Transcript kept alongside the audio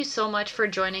Thank you so much for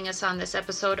joining us on this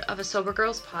episode of A Sober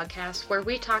Girls podcast, where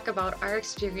we talk about our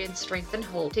experience, strength, and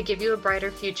hope to give you a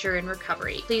brighter future in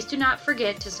recovery. Please do not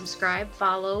forget to subscribe,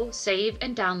 follow, save,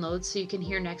 and download so you can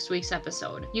hear next week's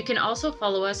episode. You can also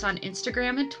follow us on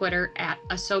Instagram and Twitter at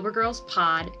A Sober Girls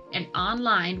Pod, and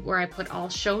online where I put all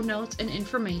show notes and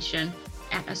information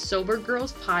at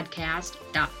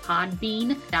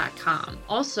asobergirlspodcast.podbean.com.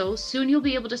 Also, soon you'll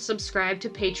be able to subscribe to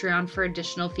Patreon for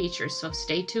additional features, so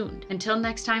stay tuned. Until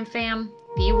next time, fam,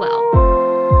 be well.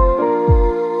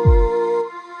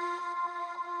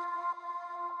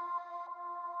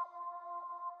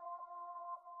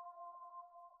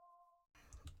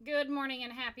 Good morning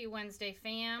and happy Wednesday,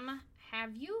 fam.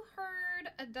 Have you heard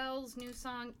Adele's new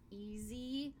song,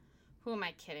 Easy? Who am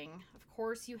I kidding? Of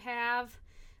course you have.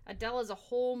 Adele is a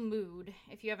whole mood.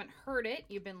 If you haven't heard it,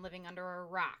 you've been living under a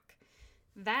rock.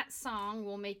 That song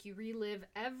will make you relive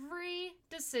every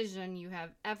decision you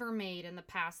have ever made in the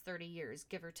past 30 years,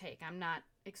 give or take. I'm not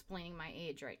explaining my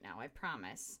age right now, I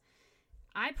promise.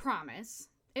 I promise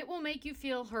it will make you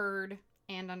feel heard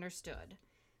and understood.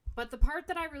 But the part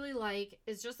that I really like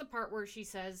is just the part where she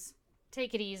says,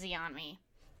 "Take it easy on me."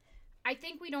 I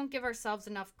think we don't give ourselves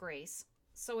enough grace.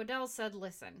 So Adele said,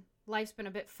 listen, life's been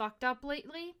a bit fucked up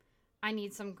lately. I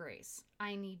need some grace.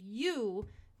 I need you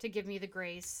to give me the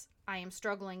grace I am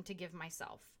struggling to give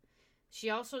myself. She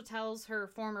also tells her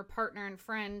former partner and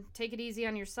friend, take it easy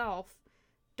on yourself.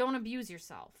 Don't abuse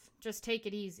yourself. Just take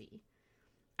it easy.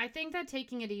 I think that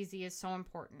taking it easy is so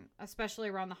important, especially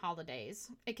around the holidays.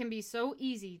 It can be so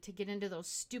easy to get into those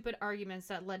stupid arguments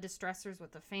that led to stressors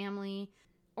with the family,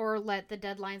 or let the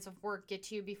deadlines of work get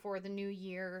to you before the new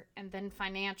year, and then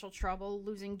financial trouble,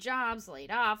 losing jobs, laid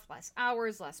off, less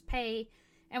hours, less pay,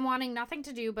 and wanting nothing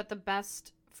to do but the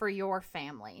best for your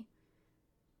family.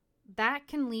 That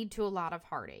can lead to a lot of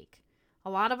heartache. A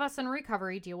lot of us in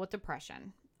recovery deal with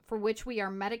depression, for which we are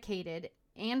medicated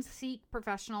and seek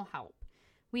professional help.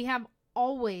 We have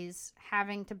always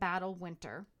having to battle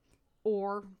winter,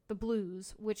 or the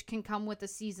blues, which can come with the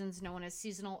seasons known as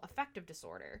seasonal affective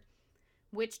disorder,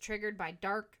 which triggered by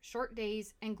dark, short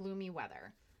days and gloomy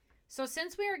weather. So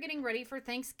since we are getting ready for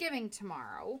Thanksgiving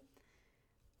tomorrow,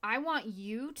 I want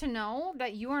you to know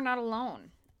that you are not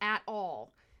alone at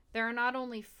all. There are not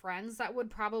only friends that would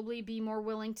probably be more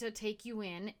willing to take you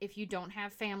in if you don't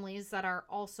have families that are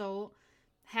also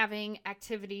having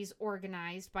activities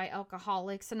organized by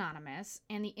Alcoholics Anonymous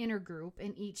and the intergroup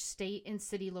in each state and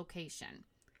city location.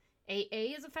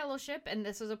 AA is a fellowship, and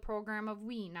this is a program of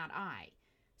we, not I.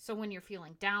 So when you're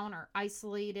feeling down or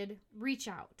isolated, reach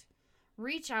out.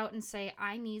 Reach out and say,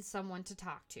 I need someone to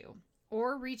talk to.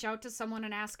 Or reach out to someone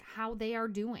and ask how they are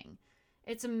doing.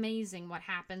 It's amazing what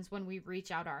happens when we reach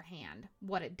out our hand,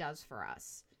 what it does for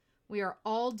us. We are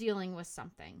all dealing with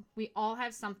something. We all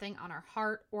have something on our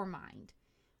heart or mind.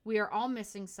 We are all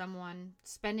missing someone,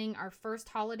 spending our first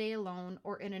holiday alone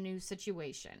or in a new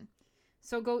situation.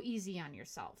 So go easy on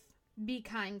yourself. Be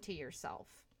kind to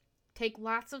yourself. Take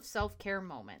lots of self-care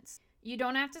moments. You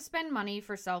don't have to spend money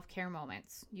for self-care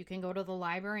moments. You can go to the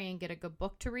library and get a good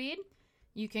book to read.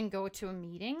 You can go to a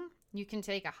meeting. You can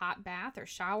take a hot bath or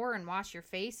shower and wash your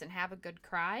face and have a good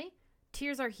cry.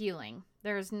 Tears are healing.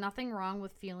 There is nothing wrong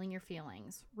with feeling your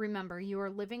feelings. Remember, you are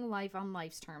living life on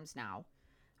life's terms now.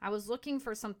 I was looking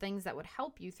for some things that would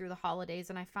help you through the holidays,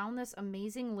 and I found this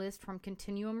amazing list from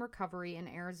Continuum Recovery in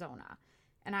Arizona,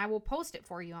 and I will post it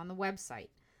for you on the website.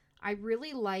 I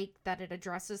really like that it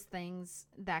addresses things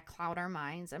that cloud our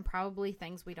minds and probably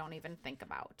things we don't even think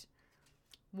about.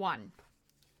 1.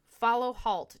 Follow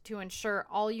HALT to ensure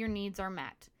all your needs are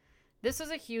met. This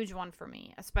is a huge one for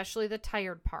me, especially the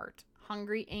tired part.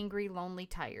 Hungry, angry, lonely,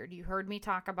 tired. You heard me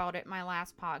talk about it in my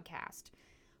last podcast.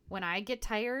 When I get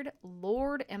tired,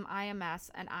 Lord, am I a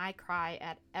mess, and I cry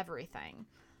at everything.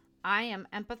 I am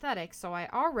empathetic, so I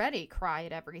already cry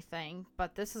at everything,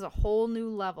 but this is a whole new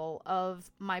level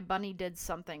of my bunny did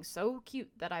something so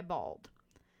cute that I bawled.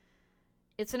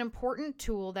 It's an important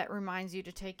tool that reminds you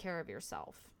to take care of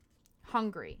yourself.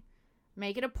 Hungry.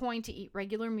 Make it a point to eat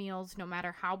regular meals no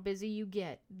matter how busy you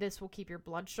get. This will keep your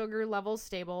blood sugar levels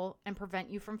stable and prevent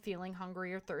you from feeling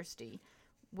hungry or thirsty,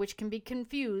 which can be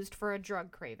confused for a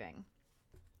drug craving.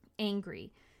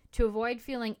 Angry. To avoid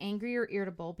feeling angry or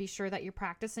irritable, be sure that you're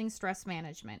practicing stress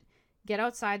management. Get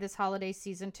outside this holiday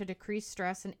season to decrease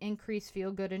stress and increase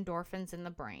feel-good endorphins in the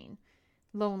brain.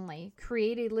 Lonely.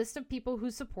 Create a list of people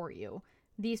who support you.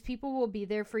 These people will be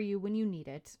there for you when you need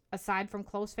it. Aside from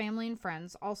close family and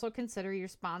friends, also consider your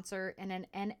sponsor and an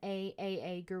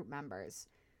NAAA group members.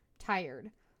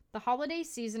 Tired. The holiday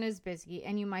season is busy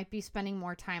and you might be spending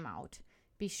more time out.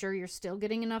 Be sure you're still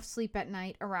getting enough sleep at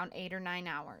night, around 8 or 9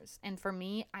 hours. And for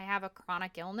me, I have a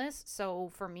chronic illness.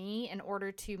 So for me, in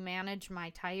order to manage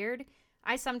my tired,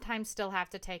 I sometimes still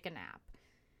have to take a nap.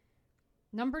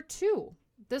 Number 2,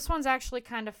 this one's actually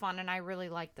kind of fun and I really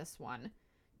like this one.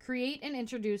 Create and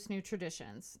introduce new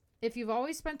traditions. If you've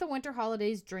always spent the winter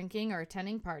holidays drinking or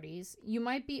attending parties, you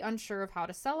might be unsure of how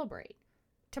to celebrate.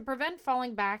 To prevent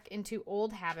falling back into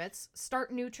old habits,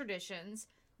 start new traditions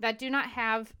that do not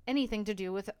have anything to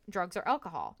do with drugs or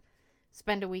alcohol.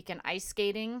 Spend a weekend ice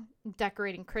skating,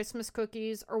 decorating Christmas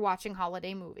cookies, or watching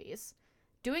holiday movies.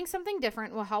 Doing something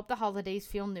different will help the holidays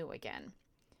feel new again.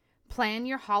 Plan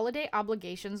your holiday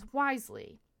obligations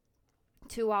wisely.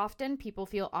 Too often, people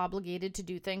feel obligated to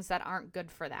do things that aren't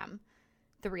good for them.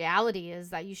 The reality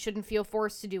is that you shouldn't feel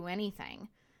forced to do anything.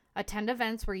 Attend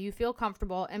events where you feel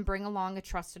comfortable and bring along a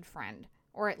trusted friend,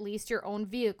 or at least your own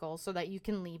vehicle so that you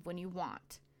can leave when you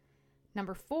want.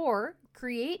 Number 4,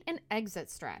 create an exit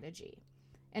strategy.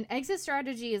 An exit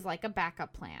strategy is like a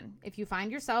backup plan. If you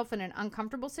find yourself in an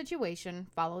uncomfortable situation,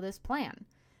 follow this plan.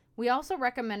 We also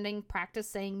recommending practice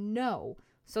saying no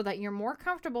so that you're more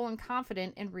comfortable and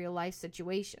confident in real life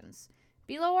situations.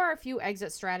 Below are a few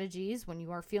exit strategies when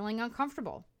you are feeling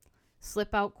uncomfortable.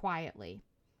 Slip out quietly.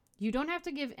 You don't have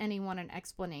to give anyone an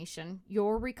explanation.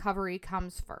 Your recovery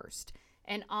comes first.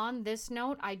 And on this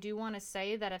note, I do want to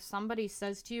say that if somebody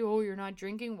says to you, oh, you're not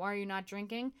drinking, why are you not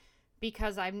drinking?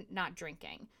 Because I'm not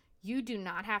drinking. You do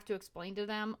not have to explain to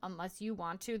them unless you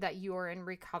want to that you are in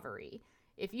recovery.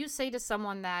 If you say to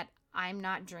someone that I'm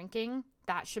not drinking,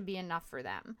 that should be enough for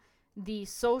them. The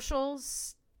social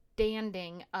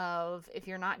standing of if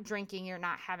you're not drinking, you're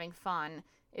not having fun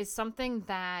is something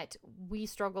that we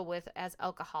struggle with as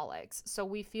alcoholics. So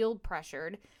we feel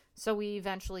pressured, so we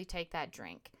eventually take that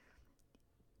drink.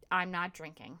 I'm not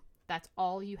drinking. That's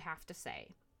all you have to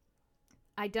say.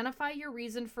 Identify your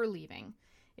reason for leaving.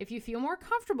 If you feel more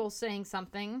comfortable saying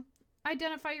something,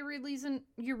 identify your reason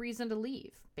to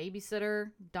leave.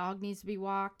 Babysitter, dog needs to be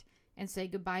walked, and say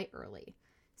goodbye early.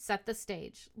 Set the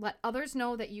stage. Let others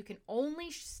know that you can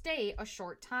only stay a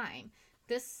short time.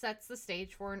 This sets the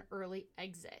stage for an early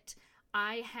exit.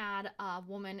 I had a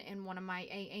woman in one of my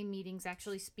AA meetings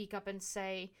actually speak up and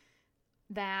say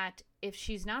that if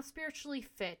she's not spiritually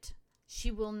fit,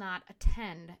 she will not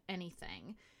attend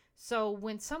anything. So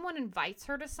when someone invites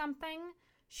her to something,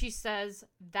 she says,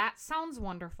 that sounds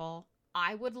wonderful.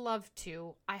 I would love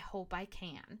to. I hope I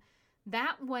can.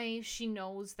 That way she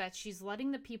knows that she's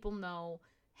letting the people know,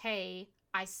 hey,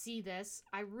 I see this.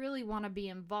 I really want to be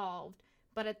involved.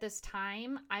 But at this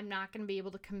time, I'm not going to be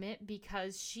able to commit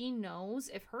because she knows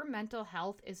if her mental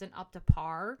health isn't up to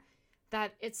par,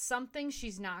 that it's something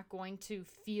she's not going to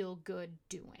feel good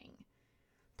doing.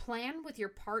 Plan with your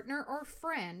partner or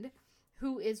friend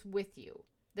who is with you.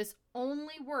 This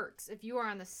only works if you are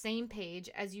on the same page,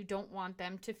 as you don't want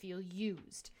them to feel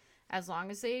used. As long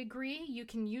as they agree, you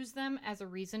can use them as a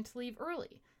reason to leave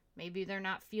early. Maybe they're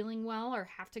not feeling well or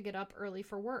have to get up early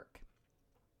for work.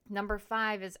 Number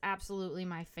 5 is absolutely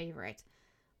my favorite.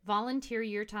 Volunteer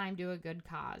your time to a good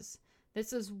cause.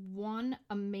 This is one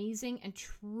amazing and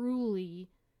truly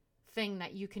thing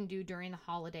that you can do during the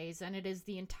holidays, and it is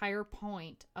the entire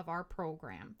point of our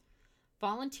program.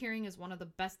 Volunteering is one of the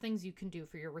best things you can do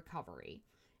for your recovery.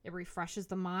 It refreshes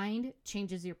the mind,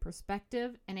 changes your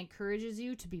perspective, and encourages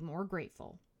you to be more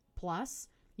grateful. Plus,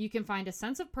 you can find a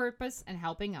sense of purpose in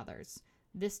helping others.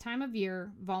 This time of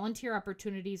year, volunteer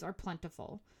opportunities are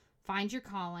plentiful. Find your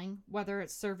calling, whether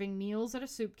it's serving meals at a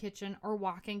soup kitchen or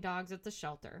walking dogs at the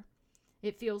shelter.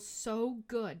 It feels so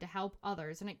good to help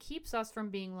others, and it keeps us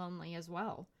from being lonely as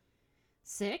well.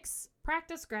 6,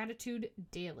 practice gratitude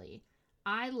daily.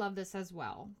 I love this as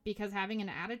well, because having an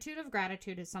attitude of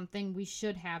gratitude is something we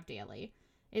should have daily.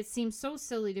 It seems so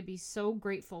silly to be so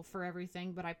grateful for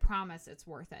everything, but I promise it's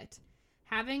worth it.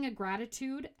 Having a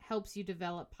gratitude helps you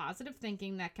develop positive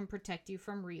thinking that can protect you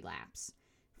from relapse.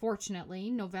 Fortunately,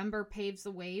 November paves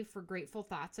the way for grateful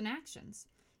thoughts and actions.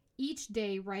 Each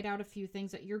day, write out a few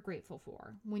things that you're grateful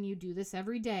for. When you do this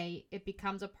every day, it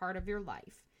becomes a part of your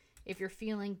life. If you're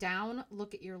feeling down,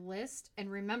 look at your list and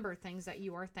remember things that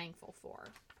you are thankful for.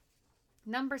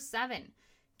 Number 7,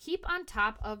 keep on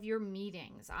top of your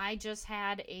meetings. I just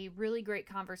had a really great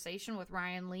conversation with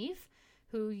Ryan Leaf,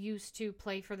 who used to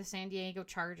play for the San Diego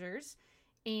Chargers.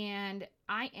 And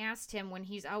I asked him, when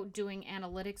he's out doing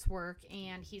analytics work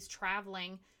and he's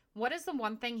traveling, what is the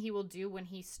one thing he will do when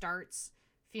he starts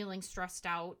feeling stressed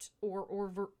out or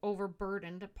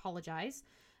overburdened?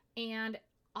 And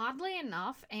oddly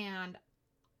enough, and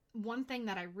one thing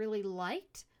that I really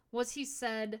liked was he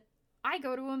said, I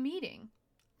go to a meeting.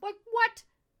 Like, what?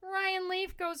 Ryan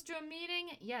Leaf goes to a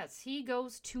meeting. Yes, he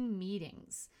goes to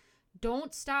meetings.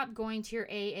 Don't stop going to your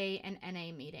AA and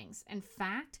NA meetings. In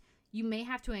fact, you may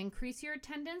have to increase your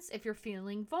attendance if you're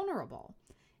feeling vulnerable.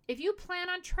 If you plan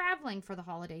on traveling for the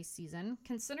holiday season,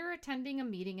 consider attending a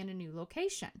meeting in a new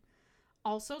location.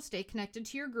 Also, stay connected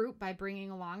to your group by bringing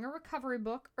along a recovery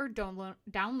book or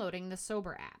downloading the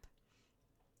Sober app.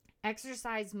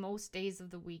 Exercise most days of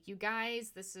the week. You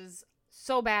guys, this is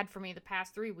so bad for me the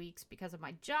past 3 weeks because of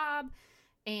my job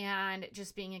and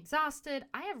just being exhausted.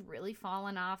 I have really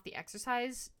fallen off the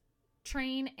exercise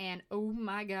train, and oh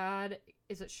my God,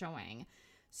 is it showing.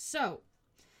 So,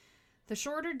 the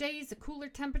shorter days, the cooler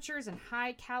temperatures, and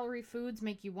high-calorie foods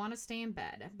make you want to stay in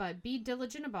bed, but be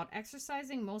diligent about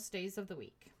exercising most days of the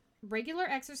week. Regular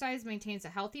exercise maintains a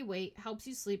healthy weight, helps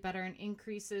you sleep better, and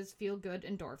increases feel-good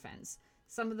endorphins.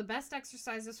 Some of the best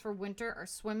exercises for winter are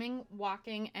swimming,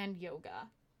 walking, and yoga.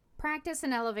 Practice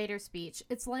an elevator speech.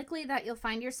 It's likely that you'll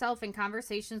find yourself in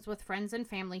conversations with friends and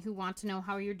family who want to know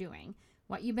how you're doing,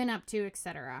 what you've been up to,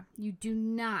 etc. You do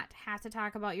not have to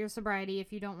talk about your sobriety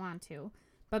if you don't want to,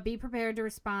 but be prepared to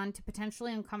respond to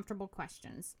potentially uncomfortable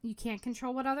questions. You can't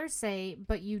control what others say,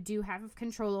 but you do have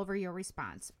control over your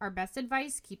response. Our best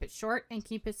advice, keep it short and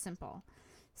keep it simple.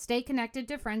 Stay connected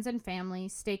to friends and family.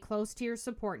 Stay close to your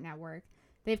support network.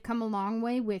 They've come a long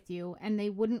way with you, and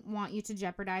they wouldn't want you to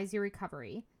jeopardize your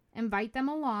recovery. Invite them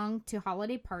along to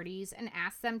holiday parties and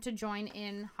ask them to join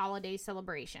in holiday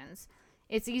celebrations.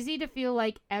 It's easy to feel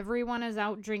like everyone is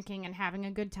out drinking and having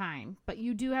a good time, but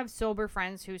you do have sober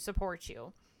friends who support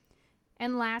you.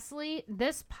 And lastly,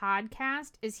 this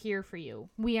podcast is here for you.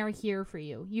 We are here for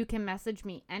you. You can message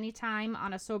me anytime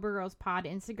on a Sober Girls Pod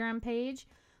Instagram page,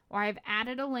 or I've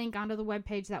added a link onto the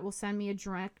webpage that will send me a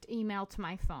direct email to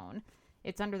my phone.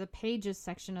 It's under the Pages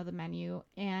section of the menu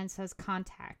and says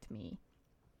Contact Me.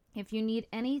 If you need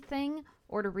anything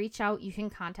or to reach out, you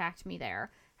can contact me there.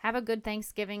 Have a good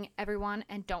Thanksgiving, everyone,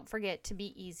 and don't forget to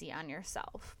be easy on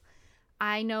yourself.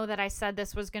 I know that I said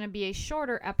this was going to be a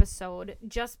shorter episode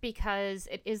just because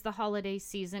it is the holiday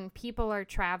season. People are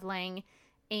traveling,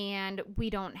 and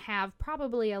we don't have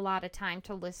probably a lot of time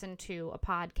to listen to a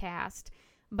podcast.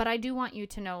 But I do want you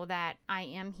to know that I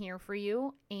am here for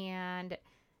you and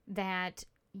that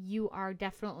you are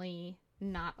definitely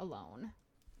not alone.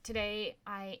 Today,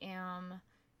 I am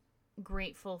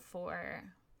grateful for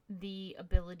the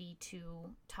ability to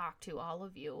talk to all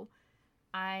of you.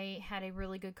 I had a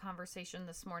really good conversation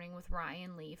this morning with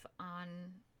Ryan Leaf on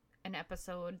an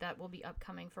episode that will be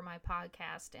upcoming for my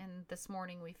podcast, and this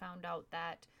morning we found out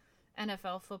that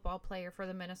NFL football player for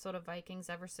the Minnesota Vikings,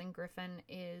 Everson Griffin,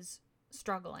 is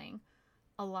struggling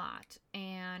a lot,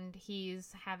 and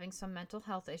he's having some mental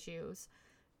health issues.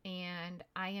 And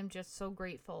I am just so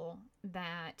grateful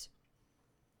that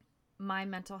my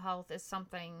mental health is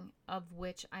something of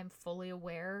which I'm fully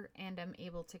aware and am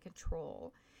able to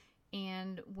control.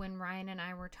 And when Ryan and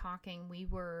I were talking, we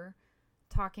were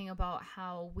talking about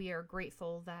how we are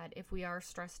grateful that if we are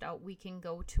stressed out, we can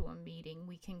go to a meeting.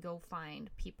 We can go find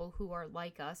people who are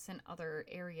like us in other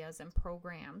areas and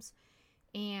programs.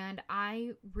 And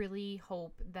I really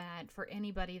hope that for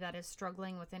anybody that is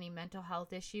struggling with any mental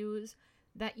health issues,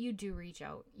 that you do reach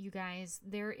out. You guys,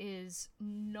 there is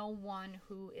no one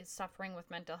who is suffering with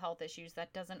mental health issues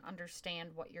that doesn't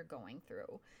understand what you're going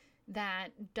through,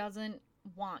 that doesn't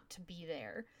want to be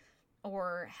there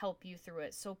or help you through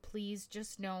it. So please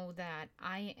just know that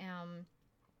I am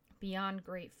beyond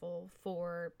grateful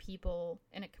for people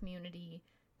in a community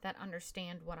that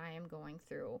understand what I am going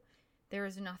through. There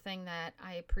is nothing that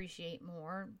I appreciate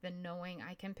more than knowing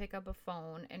I can pick up a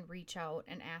phone and reach out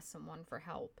and ask someone for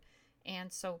help.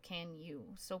 And so can you.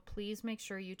 So please make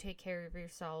sure you take care of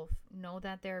yourself. Know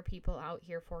that there are people out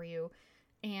here for you.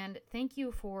 And thank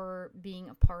you for being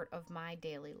a part of my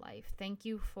daily life. Thank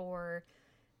you for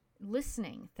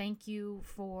listening. Thank you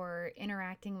for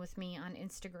interacting with me on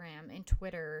Instagram and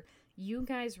Twitter. You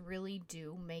guys really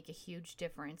do make a huge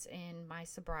difference in my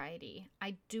sobriety.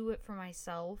 I do it for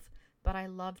myself, but I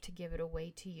love to give it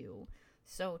away to you.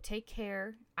 So take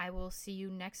care. I will see you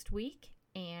next week,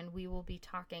 and we will be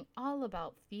talking all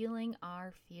about feeling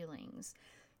our feelings.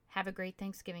 Have a great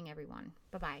Thanksgiving, everyone.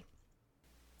 Bye-bye.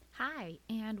 Hi,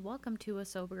 and welcome to a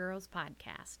Sober Girls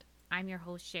podcast. I'm your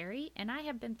host, Sherry, and I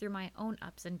have been through my own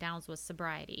ups and downs with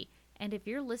sobriety. And if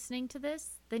you're listening to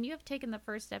this, then you have taken the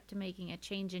first step to making a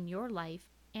change in your life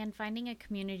and finding a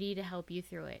community to help you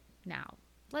through it. Now,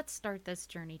 let's start this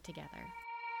journey together.